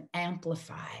has been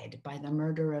amplified by the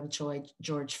murder of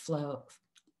George Floyd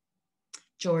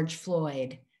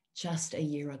just a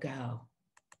year ago.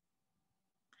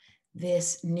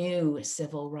 This new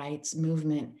civil rights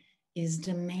movement is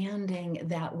demanding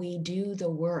that we do the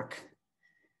work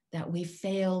that we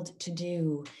failed to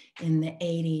do in the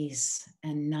 80s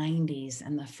and 90s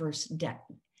and the first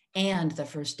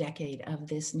decade of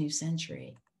this new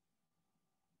century.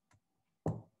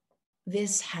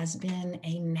 This has been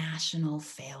a national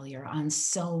failure on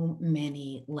so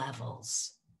many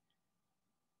levels.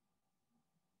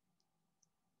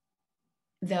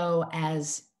 though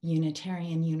as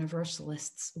Unitarian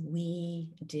Universalists, we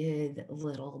did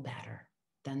little better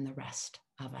than the rest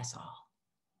of us all.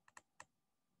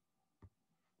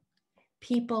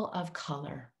 People of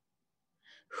color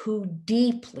who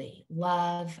deeply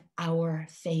love our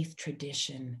faith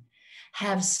tradition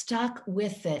have stuck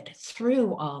with it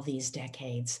through all these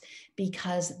decades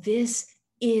because this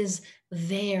is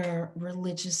their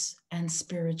religious and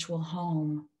spiritual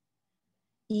home,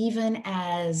 even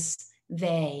as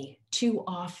they too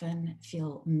often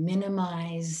feel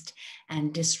minimized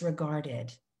and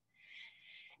disregarded,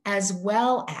 as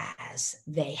well as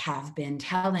they have been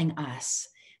telling us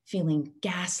feeling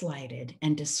gaslighted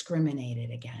and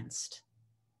discriminated against.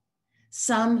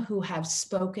 Some who have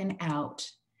spoken out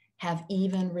have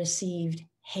even received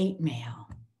hate mail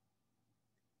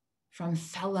from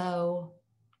fellow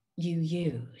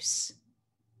UUs,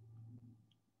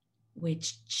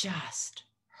 which just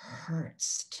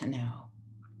hurts to know.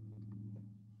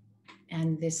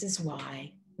 And this is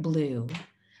why Blue,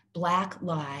 Black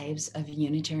Lives of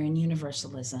Unitarian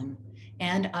Universalism,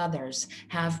 and others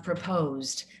have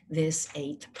proposed this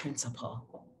 8th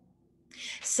principle.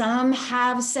 Some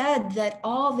have said that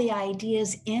all the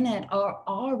ideas in it are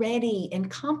already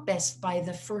encompassed by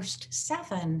the first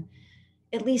 7,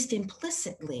 at least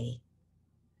implicitly.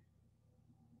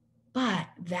 But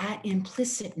that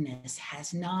implicitness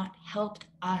has not helped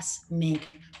us make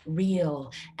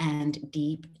real and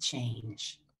deep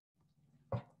change.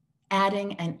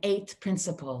 Adding an 8th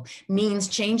principle means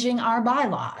changing our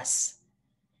bylaws.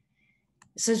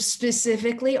 So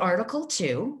specifically Article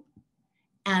 2,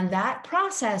 and that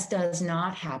process does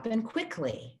not happen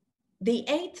quickly. The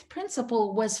 8th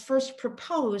principle was first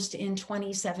proposed in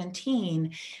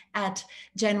 2017 at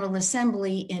General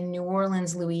Assembly in New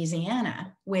Orleans,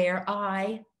 Louisiana, where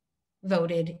I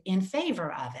voted in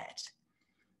favor of it.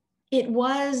 It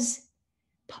was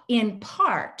in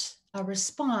part a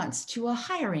response to a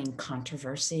hiring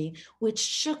controversy which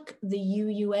shook the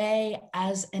UUA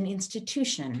as an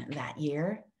institution that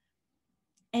year.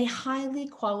 A highly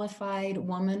qualified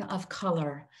woman of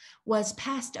color was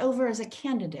passed over as a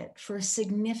candidate for a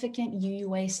significant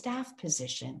UUA staff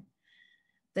position.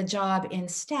 The job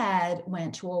instead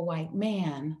went to a white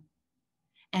man,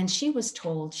 and she was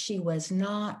told she was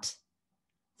not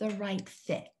the right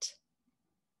fit.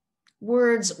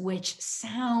 Words which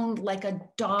sound like a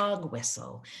dog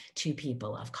whistle to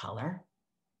people of color.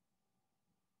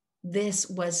 This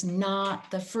was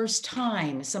not the first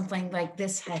time something like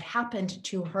this had happened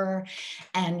to her,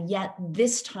 and yet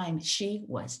this time she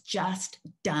was just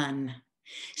done.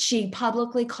 She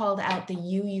publicly called out the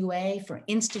UUA for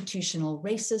institutional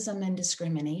racism and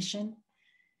discrimination.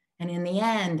 And in the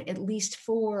end, at least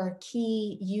 4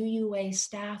 key UUA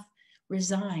staff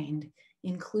resigned,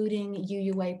 including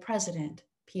UUA President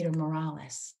Peter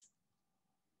Morales.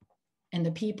 And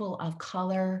the people of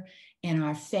color in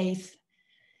our faith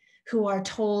who are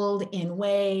told in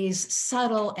ways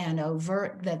subtle and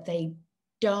overt that they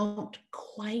don't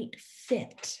quite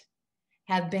fit,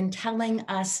 have been telling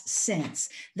us since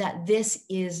that this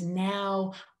is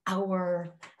now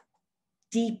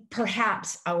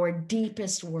perhaps our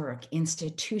deepest work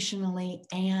institutionally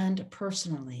and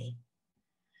personally.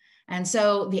 And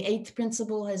so the 8th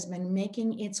principle has been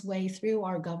making its way through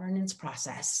our governance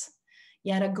process.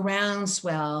 Yet a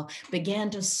groundswell began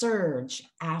to surge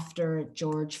after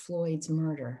George Floyd's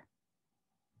murder.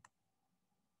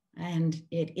 And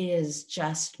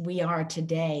we are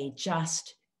today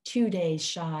just 2 days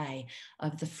shy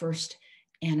of the 1st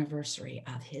anniversary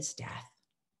of his death.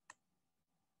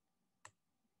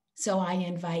 So I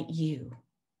invite you,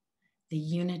 the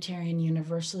Unitarian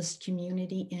Universalist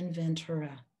community in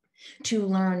Ventura, to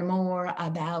learn more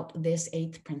about this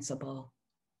 8th principle.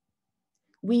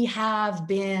 We have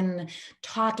been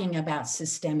talking about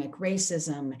systemic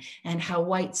racism and how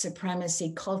white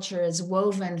supremacy culture is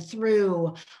woven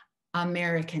through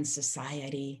American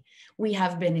society. We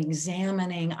have been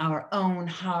examining our own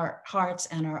hearts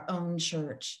and our own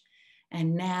church.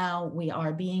 And now we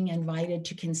are being invited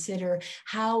to consider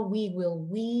how we will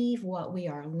weave what we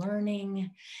are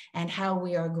learning and how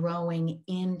we are growing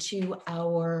into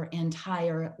our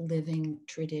entire living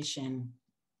tradition.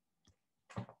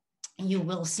 You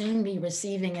will soon be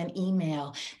receiving an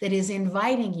email that is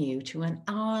inviting you to an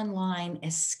online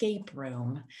escape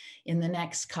room in the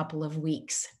next couple of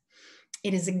weeks.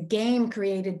 It is a game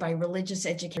created by religious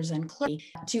educators and clergy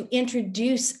to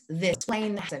introduce this,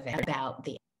 explain about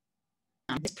this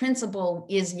principle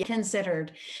is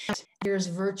considered year's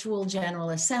virtual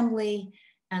General Assembly,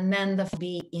 and then the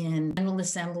be in General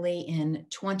Assembly in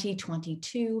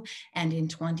 2022 and in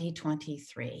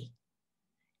 2023.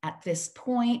 At this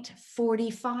point,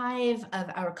 45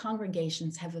 of our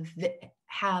congregations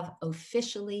have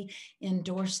officially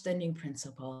endorsed the new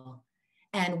principle.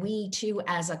 And we too,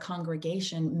 as a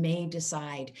congregation, may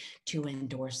decide to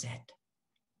endorse it.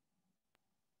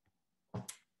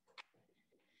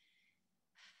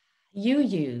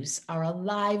 UUs are a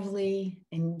lively,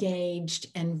 engaged,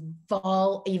 and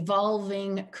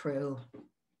evolving crew.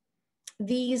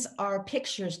 These are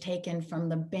pictures taken from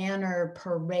the banner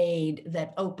parade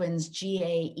that opens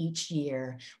GA each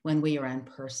year when we are in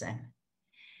person.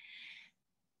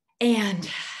 And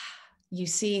you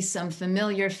see some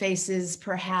familiar faces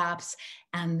perhaps,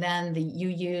 and then the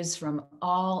UUs from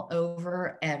all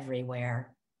over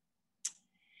everywhere.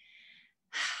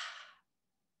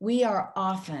 We are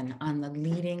often on the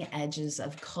leading edges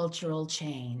of cultural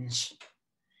change,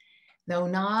 though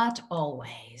not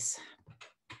always.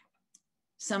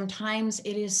 Sometimes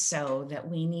it is so that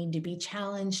we need to be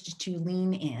challenged to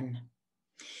lean in,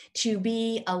 to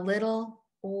be a little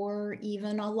or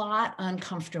even a lot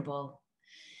uncomfortable.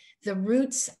 The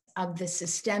roots of the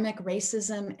systemic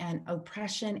racism and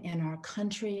oppression in our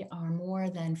country are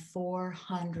more than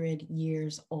 400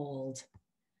 years old.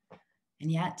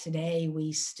 And yet today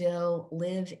we still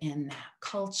live in that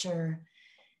culture,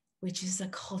 which is a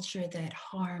culture that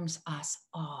harms us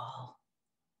all.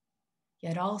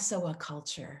 Yet also a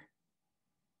culture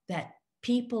that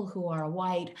people who are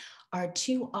white are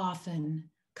too often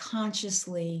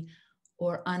consciously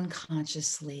or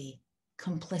unconsciously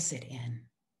complicit in.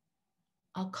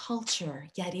 A culture,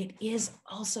 yet it is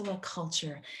also a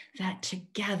culture that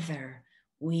together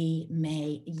we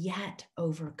may yet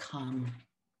overcome.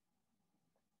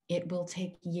 It will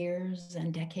take years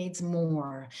and decades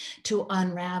more to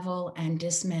unravel and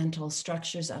dismantle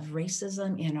structures of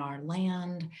racism in our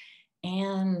land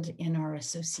and in our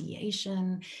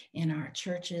association, in our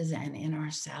churches, and in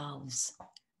ourselves.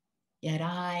 Yet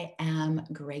I am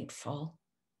grateful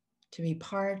to be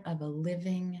part of a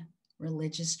living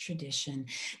religious tradition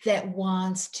that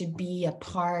wants to be a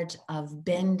part of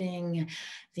bending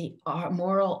the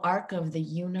moral arc of the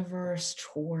universe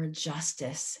toward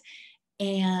justice.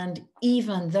 And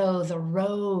even though the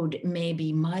road may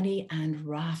be muddy and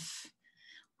rough,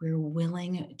 we're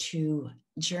willing to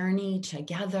journey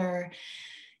together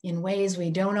in ways we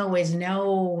don't always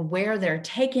know where they're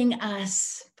taking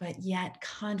us, but yet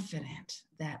confident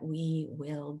that we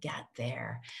will get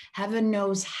there. Heaven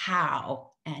knows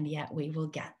how, and yet we will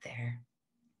get there.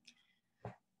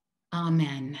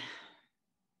 Amen.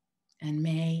 And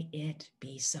may it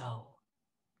be so.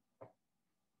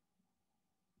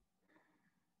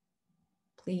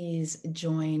 Please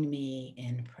join me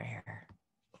in prayer.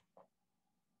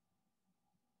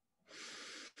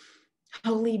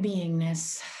 Holy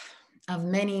beingness of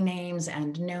many names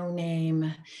and no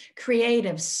name,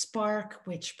 creative spark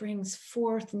which brings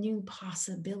forth new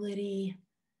possibility,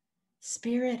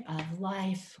 spirit of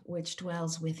life which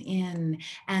dwells within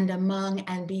and among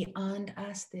and beyond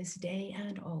us this day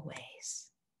and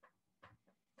always.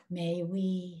 May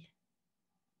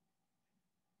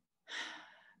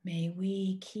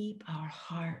we keep our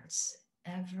hearts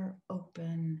ever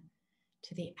open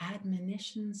to the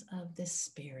admonitions of the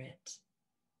Spirit,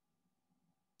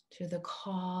 to the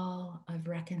call of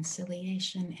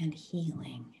reconciliation and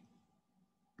healing,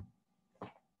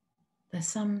 the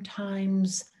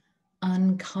sometimes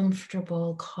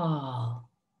uncomfortable call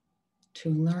to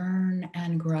learn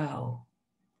and grow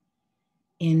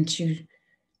into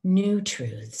new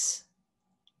truths,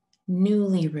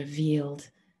 newly revealed,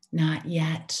 not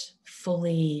yet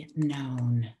fully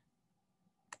known.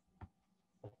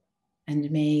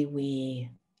 And may we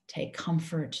take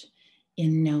comfort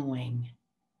in knowing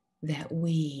that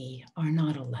we are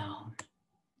not alone.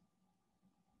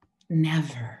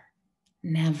 Never,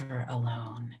 never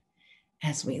alone,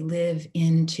 as we live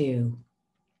into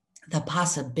the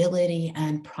possibility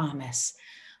and promise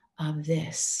of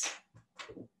this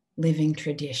living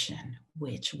tradition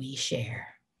which we share.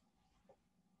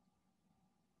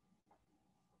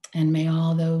 And may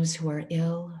all those who are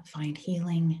ill find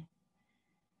healing.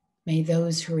 May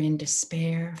those who are in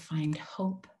despair find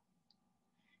hope.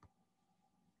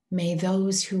 May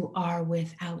those who are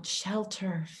without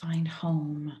shelter find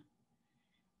home.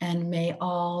 And may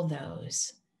all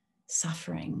those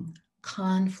suffering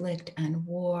conflict and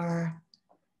war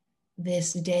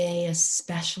this day,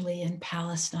 especially in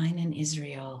Palestine and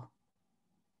Israel,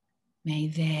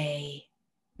 may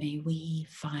we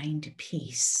find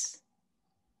peace.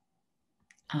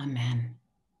 Amen.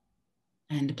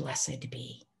 And blessed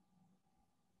be.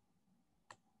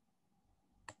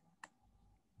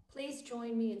 Please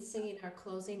join me in singing our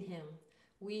closing hymn,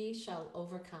 We Shall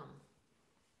Overcome.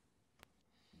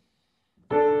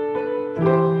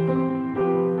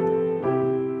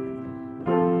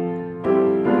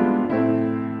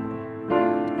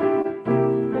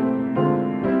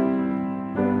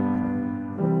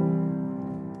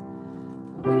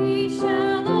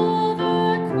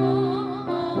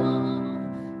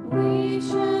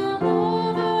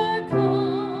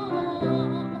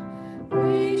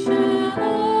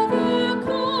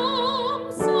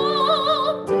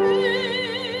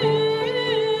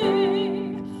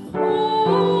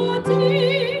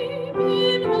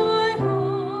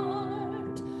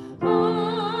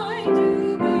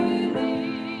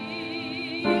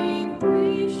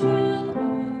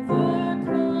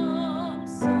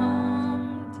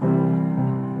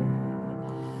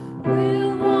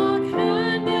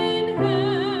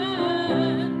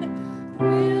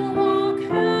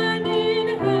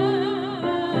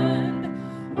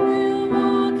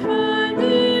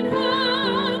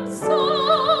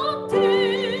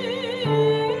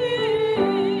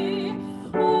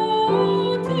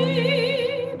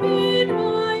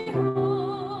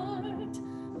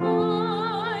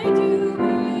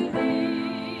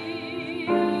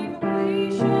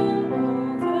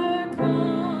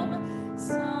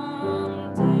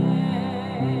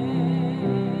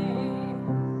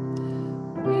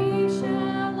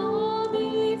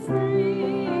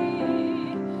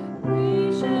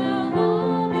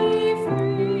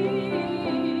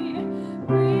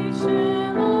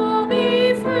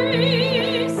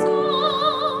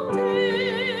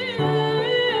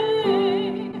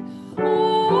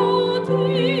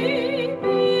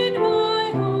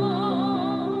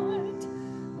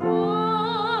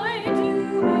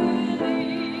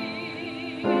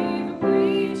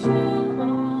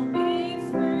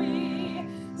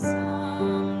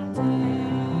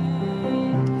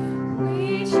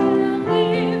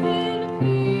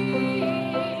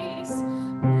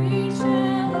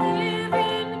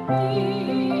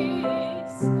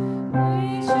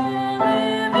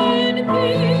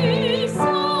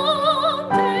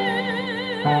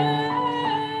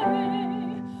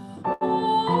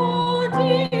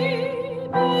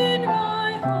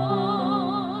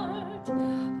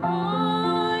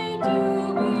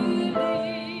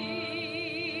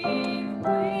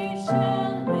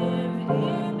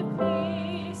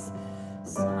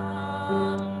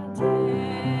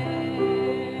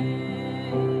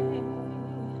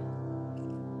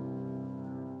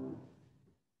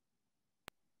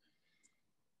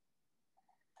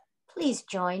 Please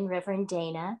join Reverend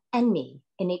Dana and me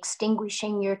in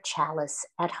extinguishing your chalice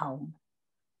at home.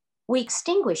 We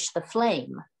extinguish the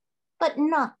flame, but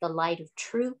not the light of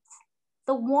truth,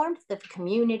 the warmth of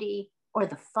community, or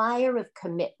the fire of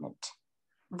commitment.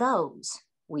 Those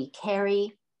we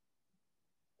carry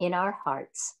in our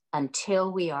hearts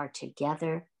until we are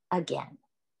together again.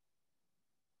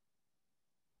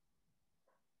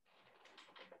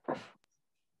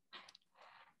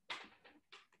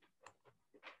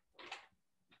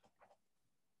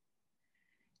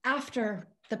 After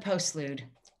the postlude,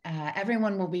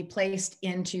 everyone will be placed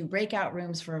into breakout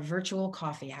rooms for a virtual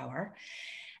coffee hour.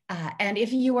 And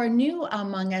if you are new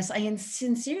among us, I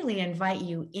sincerely invite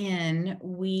you in.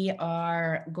 We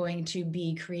are going to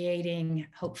be creating,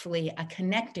 hopefully, a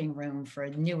connecting room for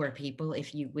newer people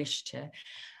if you wish to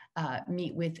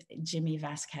meet with Jimmy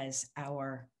Vasquez,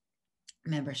 our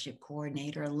membership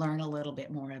coordinator, learn a little bit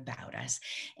more about us.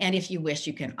 And if you wish,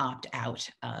 you can opt out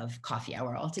of coffee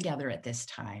hour altogether at this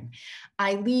time.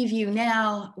 I leave you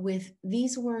now with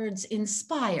these words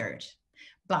inspired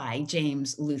by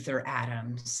James Luther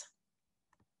Adams.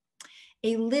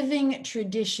 A living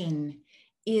tradition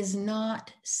is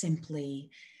not simply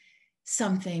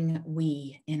something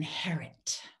we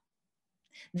inherit,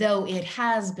 though it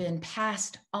has been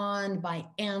passed on by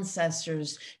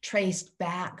ancestors traced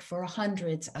back for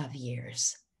hundreds of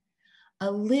years. A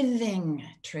living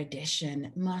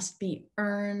tradition must be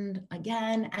earned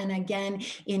again and again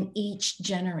in each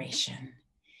generation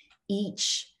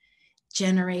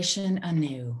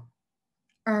anew,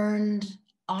 earned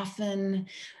often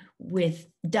with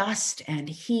dust and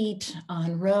heat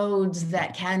on roads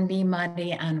that can be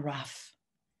muddy and rough.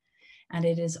 And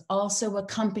it is also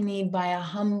accompanied by a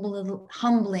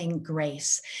humbling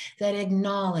grace that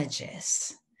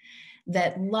acknowledges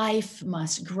that life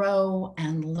must grow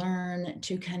and learn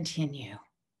to continue.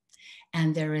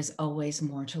 And there is always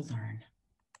more to learn.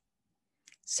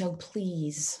 So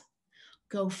please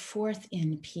go forth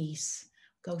in peace,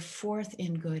 go forth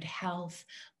in good health,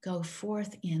 go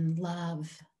forth in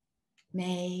love.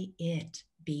 May it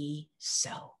be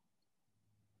so.